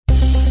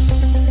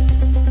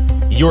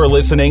You're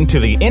listening to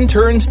the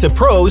Interns to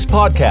Pros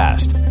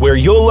podcast, where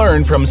you'll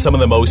learn from some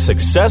of the most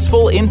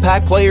successful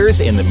impact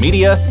players in the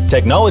media,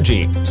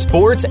 technology,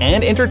 sports,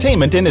 and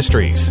entertainment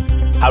industries.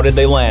 How did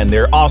they land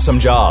their awesome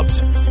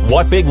jobs?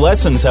 What big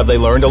lessons have they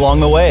learned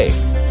along the way?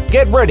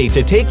 Get ready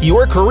to take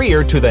your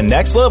career to the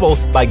next level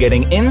by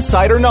getting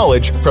insider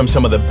knowledge from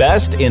some of the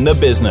best in the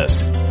business.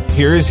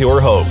 Here's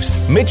your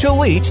host, Mitchell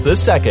Leach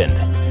II.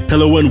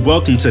 Hello and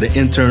welcome to the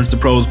Interns to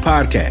Pros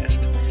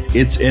podcast.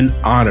 It's an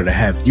honor to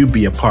have you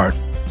be a part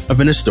of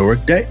an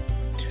historic day.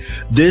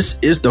 This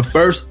is the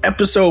first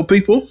episode,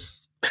 people.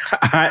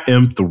 I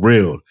am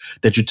thrilled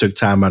that you took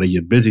time out of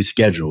your busy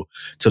schedule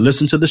to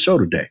listen to the show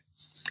today.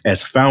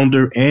 As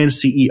founder and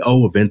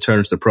CEO of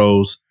Interns to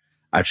Pros,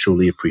 I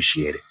truly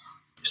appreciate it.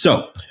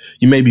 So,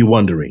 you may be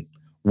wondering,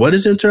 what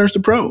is Interns to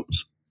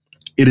Pros?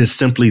 It is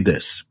simply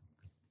this.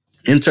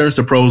 Interns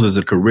to Pros is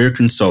a career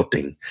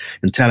consulting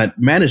and talent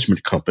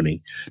management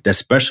company that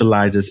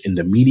specializes in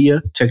the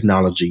media,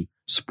 technology,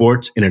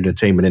 sports, and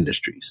entertainment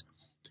industries.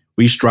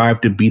 We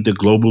strive to be the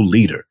global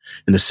leader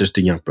in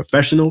assisting young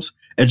professionals,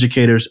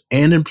 educators,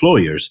 and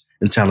employers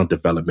in talent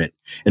development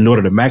in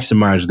order to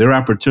maximize their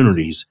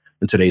opportunities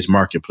in today's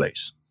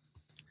marketplace.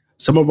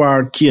 Some of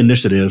our key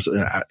initiatives,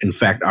 in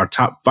fact, our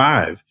top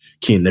 5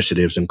 key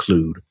initiatives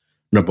include,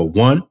 number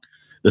 1,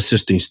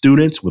 assisting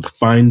students with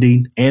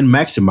finding and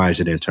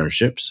maximizing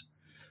internships.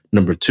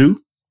 Number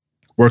 2,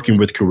 working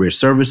with career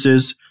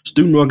services,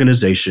 student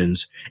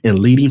organizations, and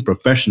leading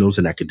professionals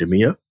in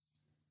academia.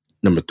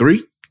 Number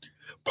 3,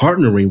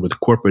 partnering with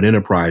corporate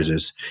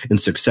enterprises in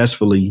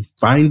successfully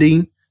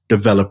finding,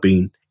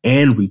 developing,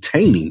 and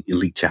retaining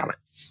elite talent.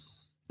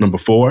 Number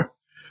 4,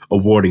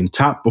 awarding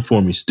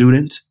top-performing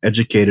students,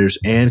 educators,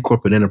 and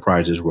corporate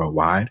enterprises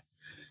worldwide.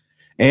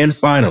 And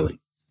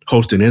finally,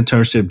 hosting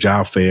internship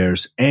job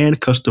fairs and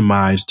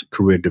customized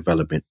career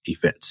development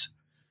events.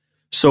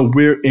 So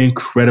we're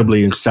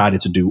incredibly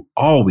excited to do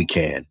all we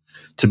can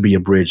to be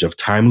a bridge of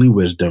timely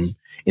wisdom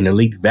and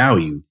elite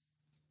value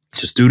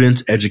to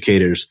students,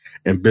 educators,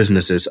 and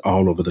businesses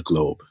all over the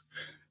globe.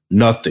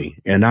 Nothing,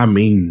 and I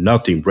mean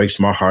nothing, breaks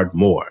my heart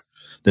more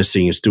than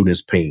seeing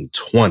students paying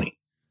 $20,000,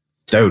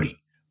 $30,000,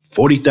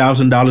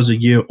 $40,000 a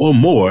year or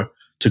more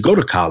to go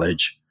to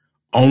college,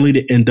 only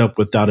to end up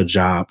without a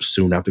job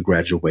soon after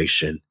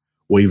graduation,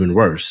 or even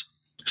worse,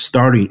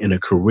 starting in a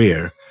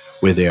career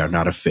where they are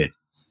not a fit.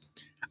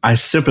 I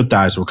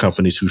sympathize with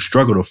companies who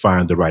struggle to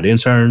find the right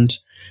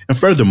interns, and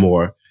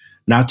furthermore,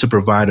 not to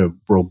provide a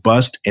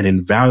robust and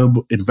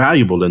invaluable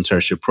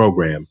internship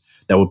program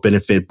that will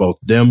benefit both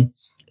them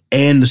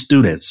and the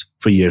students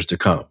for years to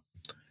come.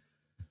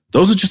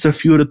 Those are just a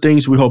few of the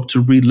things we hope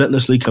to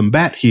relentlessly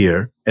combat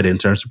here at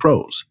Interns to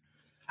Pros.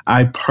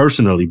 I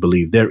personally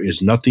believe there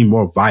is nothing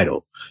more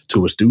vital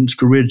to a student's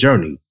career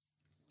journey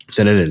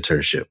than an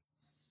internship.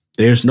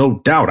 There's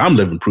no doubt I'm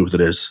living proof of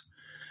this.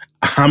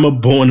 I'm a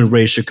born and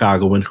raised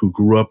Chicagoan who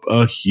grew up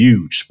a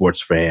huge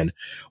sports fan,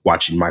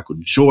 watching Michael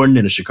Jordan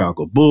and the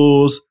Chicago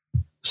Bulls,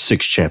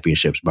 6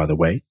 championships, by the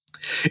way,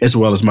 as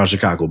well as my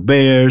Chicago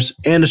Bears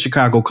and the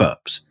Chicago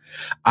Cubs.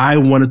 I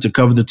wanted to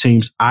cover the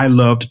teams I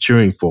loved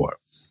cheering for.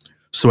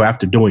 So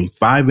after doing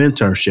 5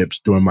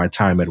 internships during my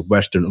time at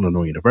Western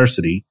Illinois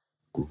University,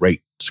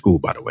 great school,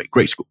 by the way,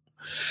 great school,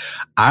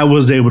 I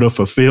was able to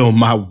fulfill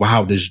my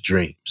wildest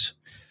dreams.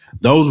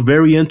 Those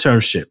very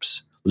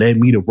internships led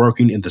me to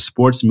working in the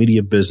sports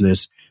media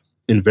business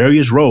in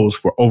various roles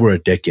for over a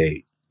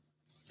decade.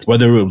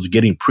 Whether it was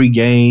getting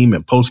pregame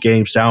and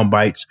postgame sound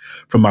bites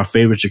from my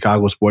favorite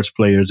Chicago sports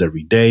players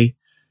every day,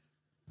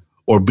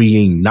 or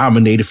being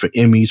nominated for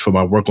Emmys for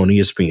my work on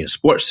ESPN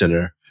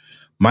SportsCenter,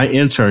 my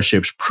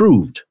internships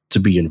proved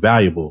to be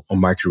invaluable on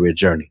my career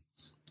journey.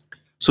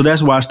 So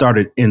that's why I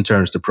started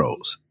Interns to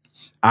Pros.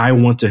 I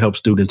want to help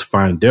students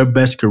find their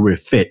best career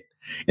fit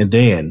and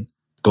then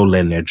go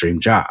land their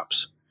dream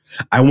jobs.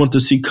 I want to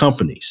see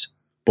companies,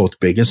 both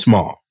big and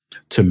small,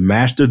 to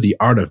master the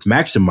art of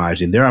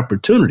maximizing their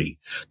opportunity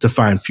to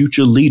find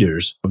future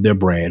leaders of their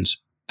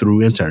brands through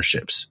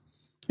internships.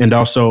 And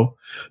also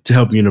to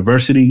help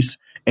universities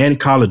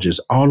and colleges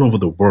all over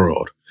the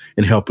world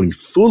in helping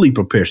fully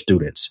prepare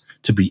students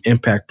to be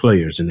impact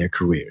players in their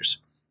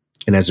careers.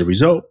 And as a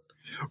result,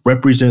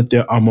 represent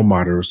their alma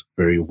maters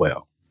very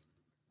well.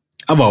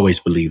 I've always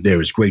believed there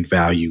is great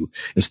value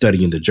in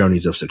studying the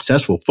journeys of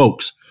successful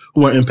folks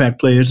who are impact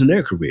players in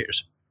their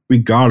careers,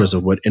 regardless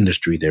of what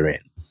industry they're in.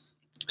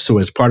 So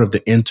as part of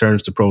the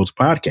Interns to Pros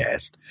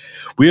podcast,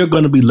 we are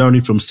going to be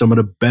learning from some of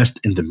the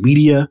best in the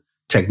media,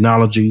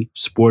 technology,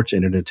 sports,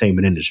 and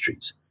entertainment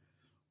industries.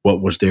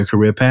 What was their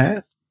career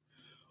path?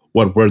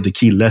 What were the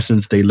key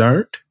lessons they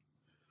learned?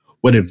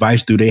 What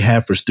advice do they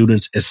have for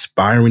students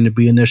aspiring to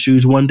be in their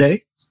shoes one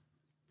day?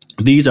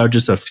 These are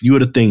just a few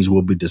of the things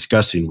we'll be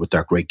discussing with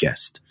our great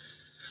guest.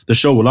 The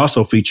show will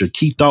also feature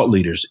key thought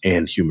leaders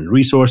in human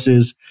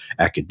resources,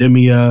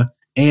 academia,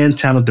 and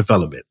talent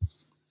development.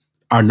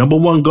 Our number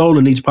one goal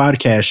in these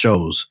podcast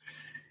shows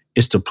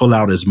is to pull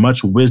out as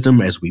much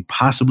wisdom as we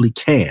possibly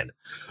can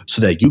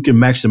so that you can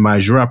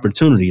maximize your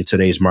opportunity in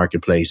today's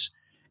marketplace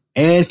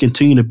and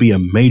continue to be a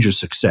major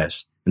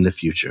success in the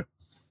future.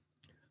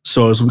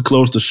 So as we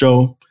close the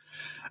show,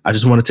 I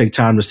just want to take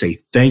time to say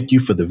thank you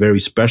for the very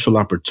special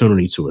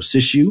opportunity to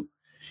assist you.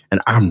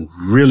 And I'm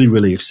really,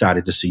 really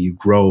excited to see you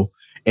grow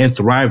and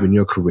thrive in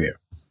your career.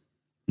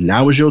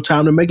 Now is your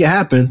time to make it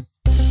happen.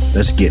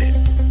 Let's get it.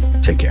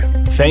 Take care.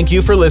 Thank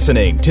you for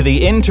listening to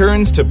the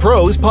Interns to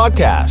Pros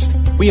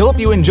podcast. We hope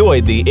you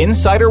enjoyed the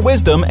insider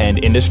wisdom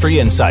and industry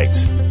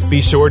insights.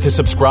 Be sure to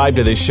subscribe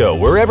to this show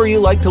wherever you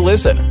like to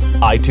listen: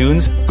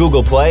 iTunes,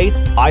 Google Play,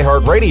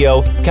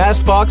 iHeartRadio,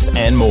 CastBox,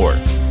 and more.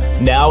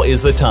 Now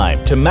is the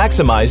time to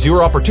maximize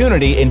your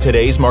opportunity in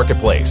today's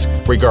marketplace,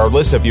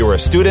 regardless if you're a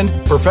student,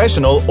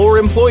 professional, or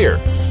employer.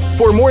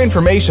 For more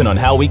information on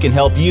how we can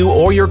help you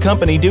or your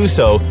company do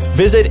so,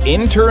 visit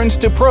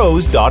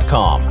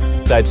internstopros.com.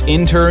 That's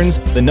interns,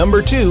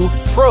 2,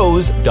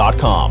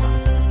 pros.com.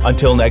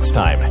 Until next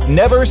time,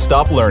 never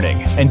stop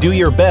learning and do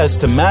your best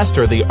to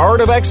master the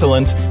art of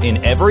excellence in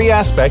every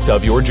aspect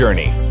of your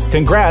journey.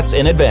 Congrats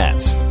in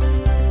advance.